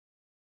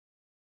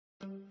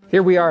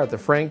Here we are at the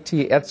Frank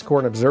T.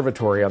 Etscorn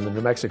Observatory on the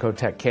New Mexico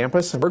Tech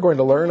campus, and we're going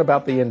to learn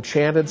about the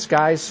Enchanted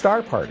Skies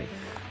Star Party.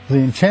 The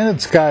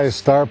Enchanted Skies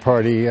Star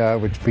Party,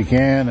 which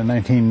began in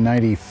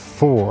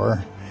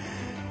 1994,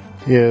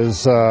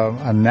 is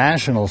a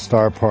national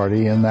star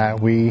party in that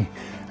we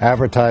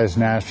advertise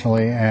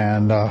nationally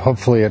and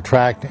hopefully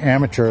attract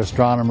amateur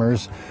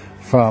astronomers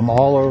from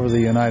all over the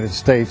United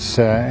States,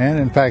 and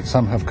in fact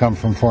some have come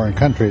from foreign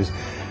countries,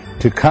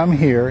 to come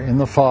here in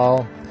the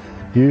fall,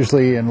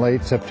 usually in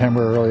late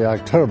September, early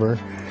October,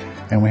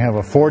 and we have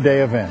a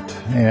 4-day event,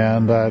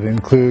 and it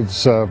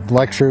includes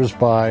lectures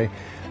by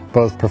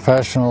both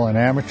professional and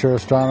amateur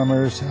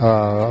astronomers,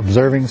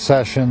 observing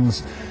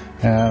sessions,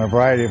 and a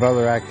variety of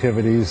other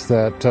activities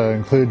that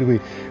include,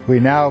 we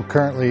now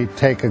currently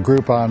take a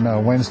group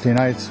on Wednesday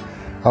nights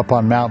up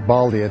on Mount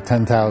Baldy at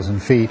 10,000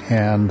 feet,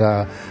 and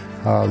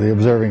the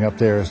observing up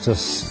there is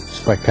just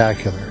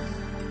spectacular.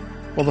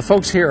 Well, the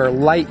folks here are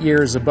light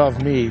years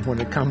above me when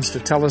it comes to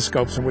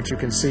telescopes and what you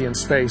can see in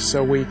space,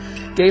 so we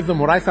gave them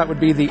what I thought would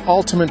be the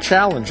ultimate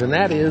challenge, and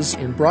that is,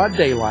 in broad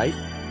daylight,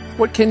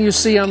 what can you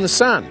see on the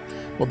sun?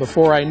 Well,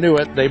 before I knew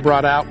it, they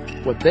brought out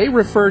what they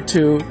refer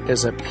to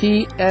as a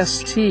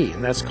PST,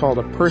 and that's called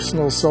a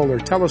Personal Solar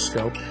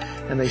Telescope,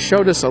 and they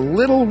showed us a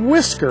little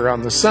whisker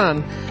on the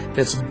sun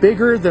that's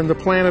bigger than the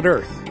planet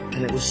Earth,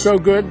 and it was so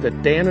good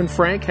that Dan and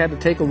Frank had to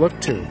take a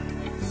look too.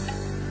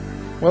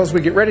 Well, as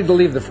we get ready to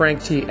leave the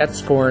Frank T.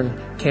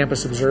 Etscorn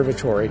Campus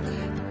Observatory,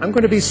 I'm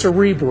going to be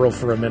cerebral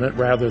for a minute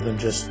rather than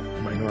just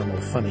my normal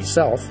funny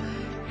self,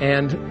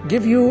 and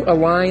give you a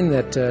line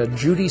that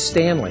Judy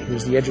Stanley,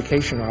 who's the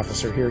education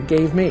officer here,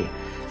 gave me.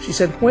 She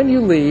said, "When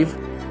you leave,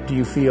 do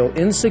you feel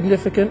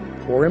insignificant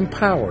or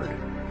empowered?"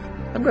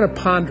 I'm going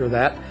to ponder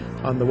that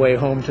on the way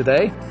home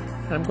today.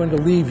 I'm going to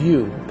leave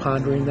you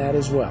pondering that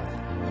as well.